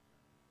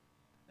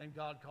 and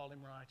God called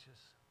him righteous.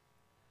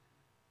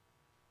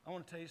 I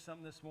want to tell you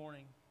something this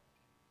morning.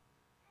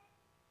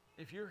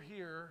 If you're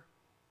here,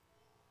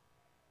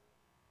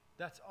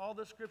 that's all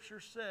the Scripture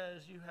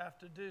says you have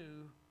to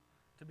do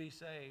to be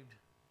saved.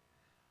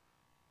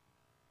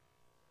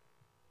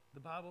 The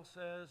Bible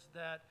says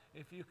that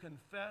if you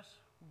confess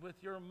with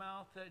your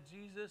mouth that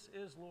Jesus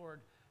is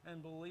Lord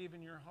and believe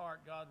in your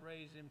heart God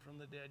raised him from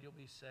the dead, you'll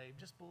be saved.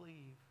 Just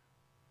believe.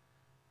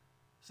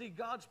 See,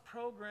 God's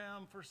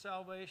program for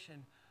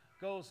salvation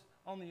goes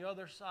on the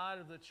other side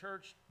of the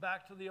church,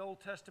 back to the Old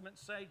Testament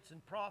saints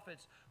and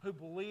prophets who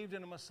believed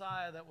in a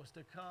Messiah that was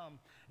to come.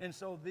 And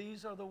so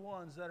these are the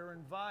ones that are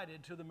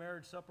invited to the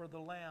marriage supper of the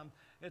Lamb.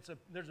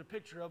 There's a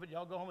picture of it.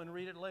 Y'all go home and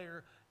read it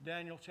later.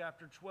 Daniel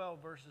chapter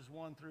 12, verses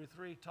 1 through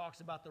 3 talks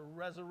about the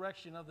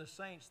resurrection of the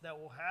saints that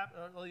will happen,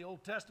 the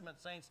Old Testament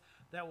saints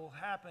that will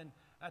happen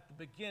at the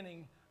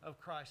beginning of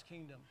Christ's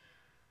kingdom.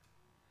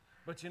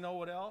 But you know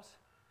what else?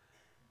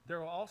 There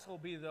will also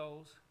be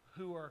those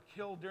who are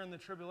killed during the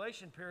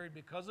tribulation period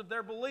because of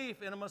their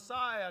belief in a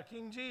Messiah,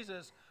 King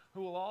Jesus,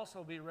 who will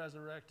also be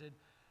resurrected,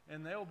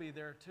 and they'll be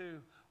there too.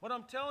 What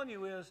I'm telling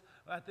you is,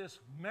 at this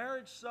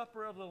marriage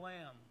supper of the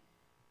Lamb,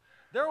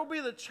 there will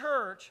be the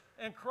church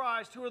and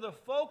Christ who are the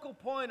focal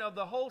point of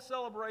the whole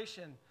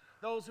celebration,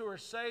 those who are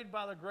saved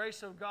by the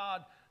grace of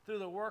God through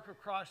the work of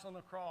Christ on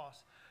the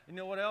cross. And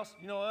you know what else?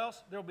 You know what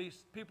else? There'll be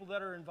people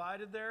that are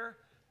invited there,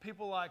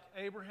 people like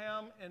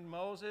Abraham and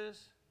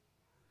Moses,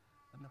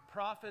 and the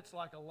prophets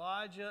like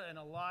Elijah and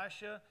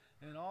Elisha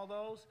and all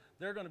those.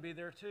 They're going to be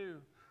there too.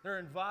 They're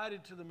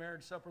invited to the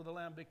marriage supper of the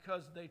Lamb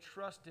because they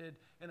trusted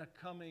in a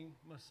coming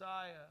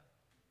Messiah.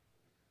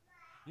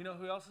 You know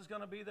who else is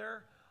going to be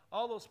there?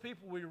 All those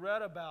people we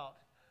read about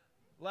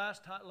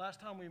last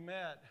time we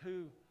met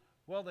who,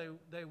 well,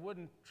 they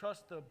wouldn't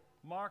trust the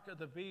mark of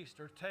the beast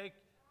or take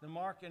the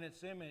mark in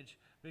its image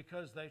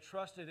because they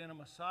trusted in a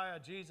Messiah,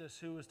 Jesus,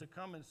 who was to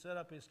come and set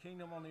up his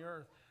kingdom on the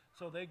earth.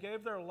 So they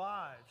gave their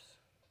lives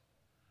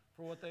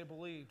for what they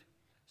believed.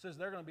 It says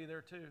they're going to be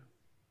there too.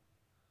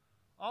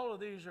 All of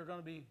these are going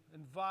to be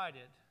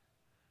invited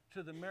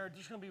to the marriage.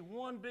 There's going to be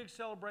one big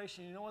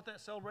celebration. You know what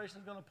that celebration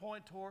is going to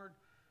point toward?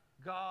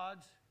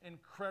 God's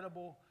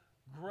incredible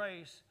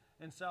grace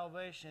and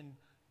salvation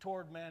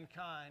toward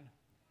mankind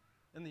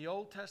in the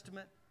Old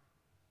Testament,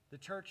 the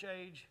church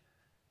age,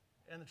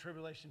 and the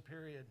tribulation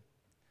period.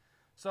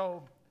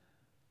 So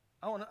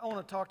I want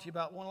to talk to you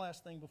about one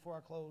last thing before I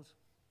close.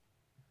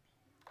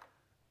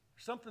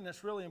 Something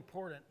that's really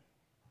important,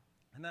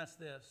 and that's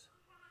this.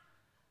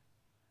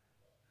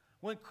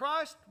 When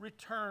Christ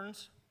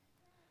returns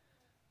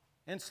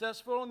and sets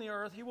foot on the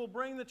earth, he will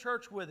bring the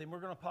church with him. We're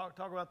going to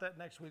talk about that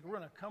next week. We're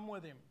going to come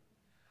with him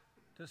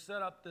to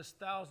set up this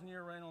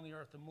 1,000-year reign on the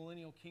earth, the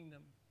millennial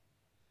kingdom.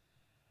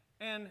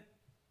 And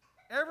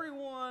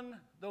everyone,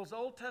 those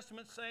Old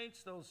Testament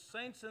saints, those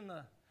saints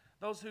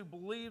those who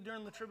believed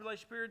during the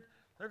tribulation period,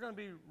 they're going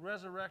to be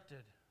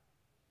resurrected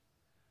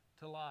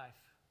to life.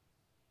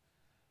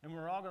 And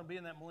we're all going to be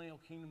in that millennial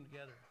kingdom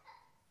together.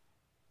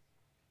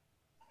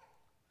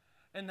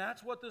 And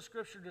that's what the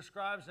Scripture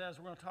describes as,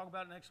 we're going to talk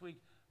about it next week,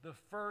 the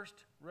first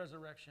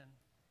resurrection.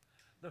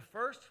 The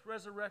first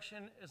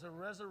resurrection is a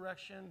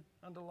resurrection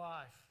unto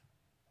life.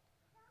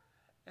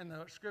 And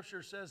the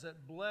Scripture says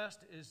that blessed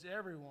is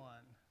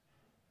everyone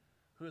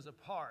who is a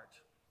part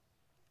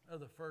of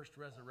the first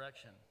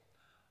resurrection.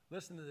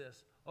 Listen to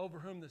this. Over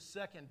whom the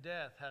second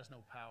death has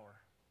no power.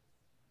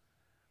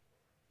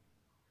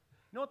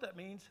 You know what that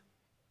means?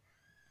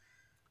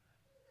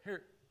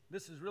 Here,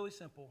 this is really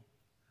simple.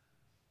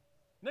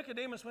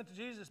 Nicodemus went to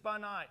Jesus by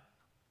night,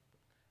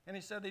 and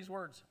he said these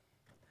words.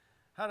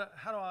 How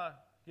do I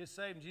get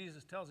saved? And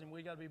Jesus tells him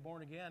we got to be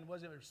born again.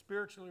 Was it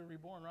spiritually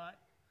reborn, right?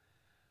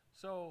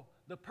 So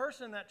the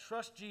person that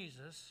trusts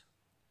Jesus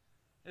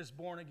is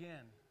born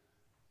again.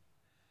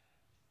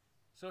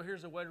 So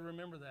here's a way to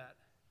remember that.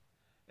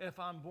 If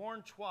I'm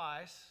born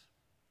twice,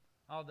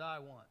 I'll die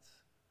once.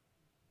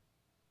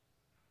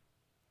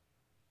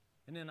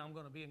 And then I'm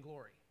going to be in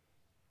glory.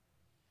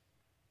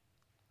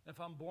 If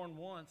I'm born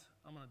once,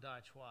 I'm going to die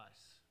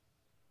twice.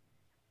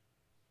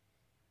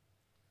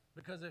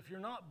 Because if you're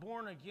not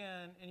born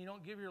again and you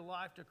don't give your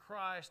life to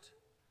Christ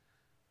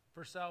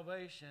for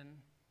salvation,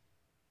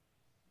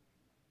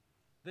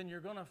 then you're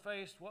going to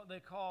face what they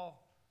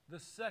call the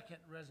second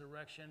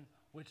resurrection,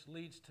 which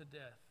leads to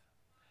death.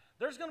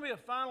 There's going to be a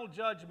final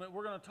judgment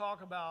we're going to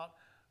talk about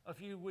a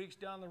few weeks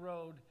down the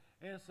road,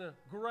 and it's the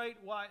great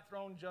white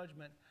throne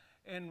judgment.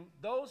 And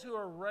those who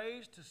are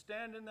raised to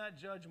stand in that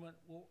judgment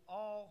will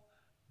all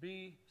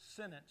be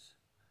sentenced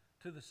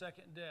to the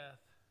second death,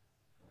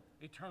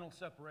 eternal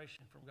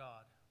separation from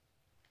God.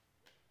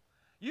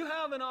 You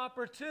have an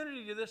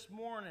opportunity this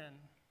morning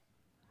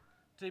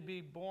to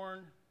be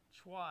born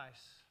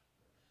twice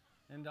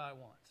and die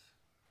once.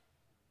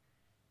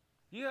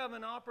 You have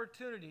an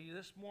opportunity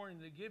this morning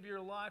to give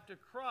your life to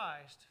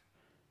Christ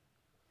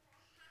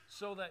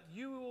so that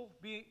you will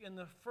be in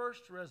the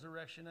first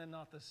resurrection and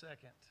not the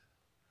second.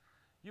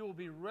 You will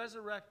be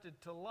resurrected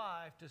to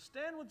life to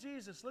stand with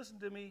Jesus, listen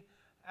to me,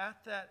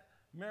 at that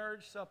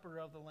marriage supper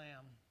of the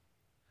Lamb.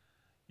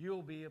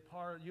 You'll be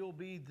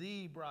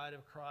the bride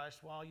of Christ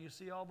while you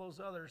see all those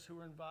others who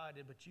are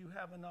invited, but you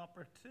have an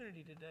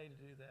opportunity today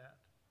to do that.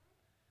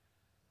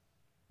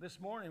 This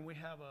morning we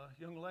have a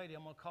young lady,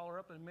 I'm going to call her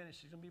up in a minute,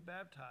 she's going to be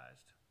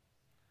baptized.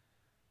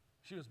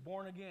 She was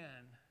born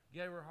again,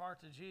 gave her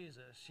heart to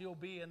Jesus. She'll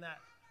be in that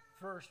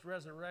first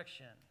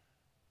resurrection,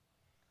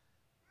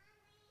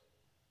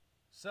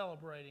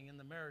 celebrating in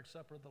the marriage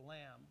supper of the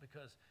Lamb,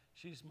 because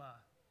she's my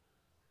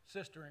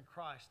sister in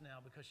Christ now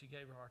because she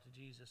gave her heart to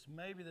Jesus.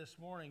 Maybe this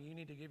morning you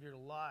need to give your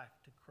life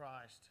to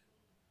Christ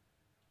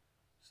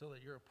so that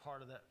you're a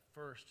part of that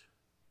first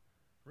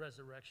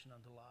resurrection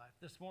unto life.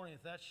 This morning,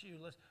 if that's you,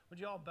 would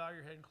you all bow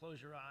your head and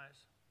close your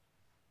eyes?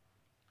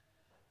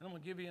 And I'm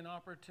going to give you an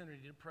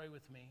opportunity to pray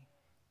with me.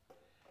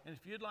 And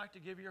if you'd like to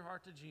give your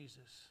heart to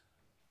Jesus,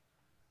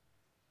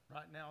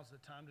 right now is the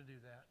time to do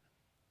that.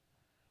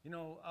 You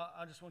know,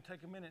 I just want to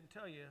take a minute and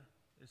tell you,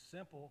 it's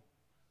simple.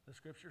 The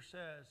Scripture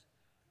says,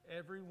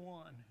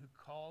 everyone who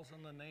calls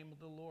on the name of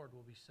the Lord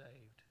will be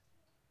saved.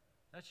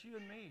 That's you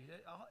and me.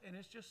 And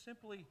it's just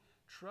simply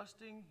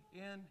trusting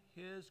in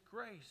His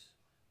grace.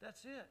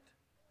 That's it.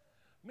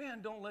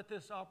 Man, don't let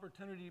this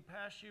opportunity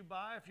pass you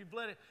by. If you've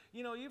let it,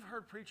 you know, you've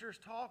heard preachers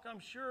talk, I'm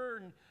sure,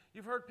 and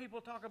you've heard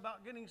people talk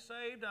about getting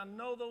saved. I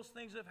know those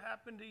things have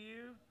happened to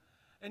you.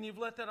 And you've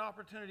let that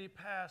opportunity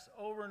pass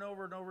over and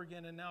over and over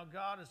again. And now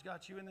God has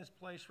got you in this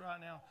place right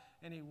now,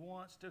 and He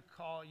wants to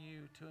call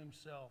you to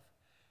Himself.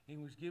 He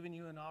was giving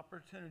you an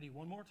opportunity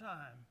one more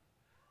time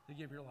to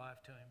give your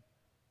life to Him.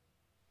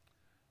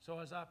 So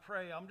as I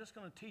pray, I'm just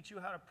going to teach you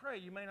how to pray.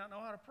 You may not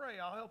know how to pray.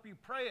 I'll help you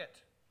pray it.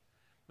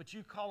 But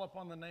you call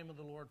upon the name of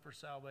the Lord for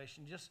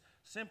salvation. Just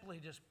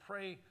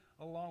pray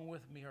along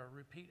with me or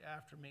repeat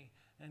after me,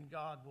 and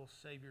God will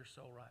save your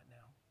soul right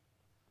now.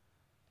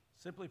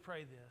 Simply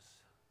pray this.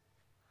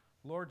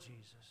 Lord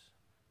Jesus,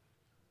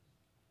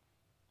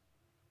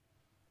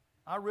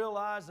 I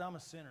realize I'm a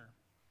sinner.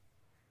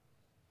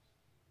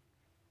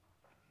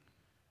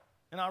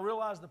 And I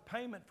realize the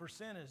payment for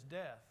sin is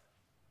death.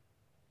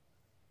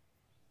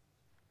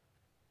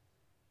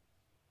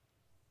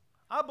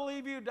 I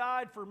believe you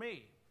died for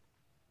me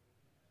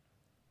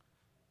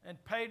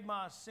and paid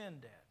my sin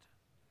debt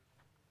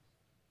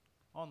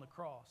on the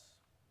cross.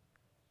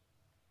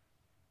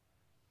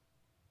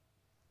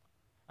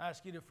 I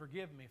ask you to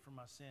forgive me for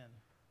my sin.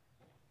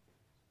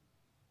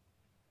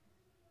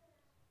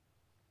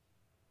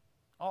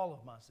 All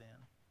of my sin.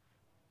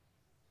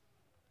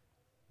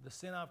 The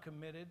sin I've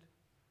committed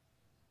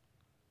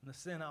and the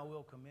sin I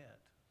will commit.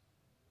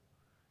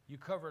 You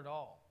cover it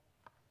all.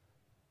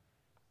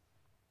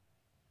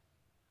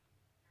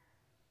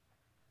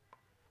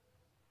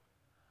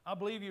 I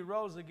believe you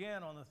rose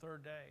again on the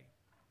third day.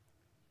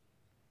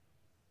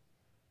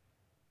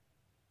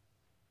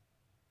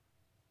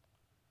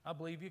 I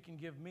believe you can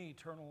give me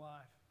eternal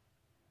life.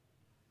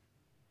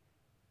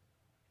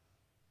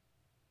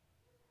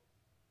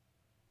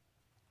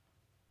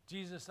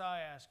 Jesus,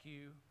 I ask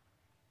you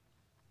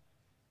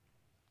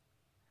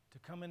to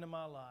come into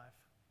my life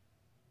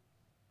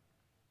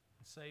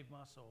and save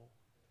my soul.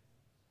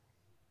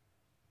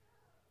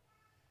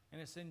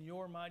 And it's in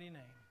your mighty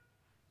name,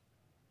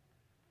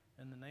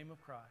 in the name of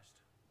Christ,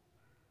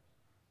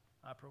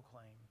 I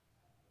proclaim,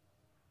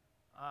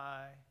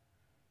 I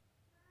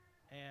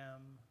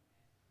am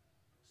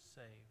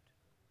saved.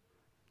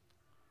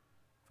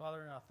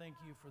 Father, I thank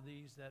you for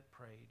these that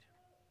prayed.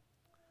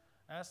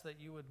 I ask that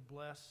you would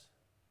bless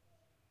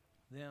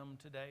them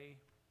today.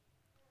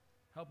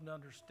 Help them to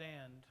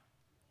understand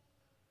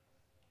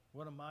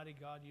what a mighty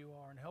God you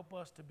are, and help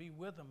us to be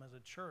with them as a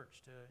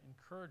church, to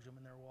encourage them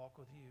in their walk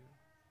with you.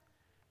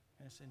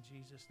 And it's in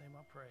Jesus' name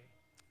I pray.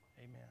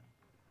 Amen.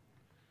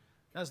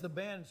 As the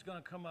band's going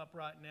to come up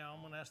right now,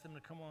 I'm going to ask them to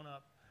come on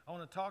up. I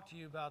want to talk to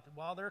you about,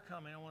 while they're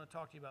coming, I want to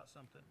talk to you about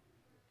something.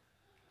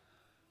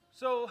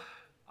 So,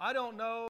 I don't know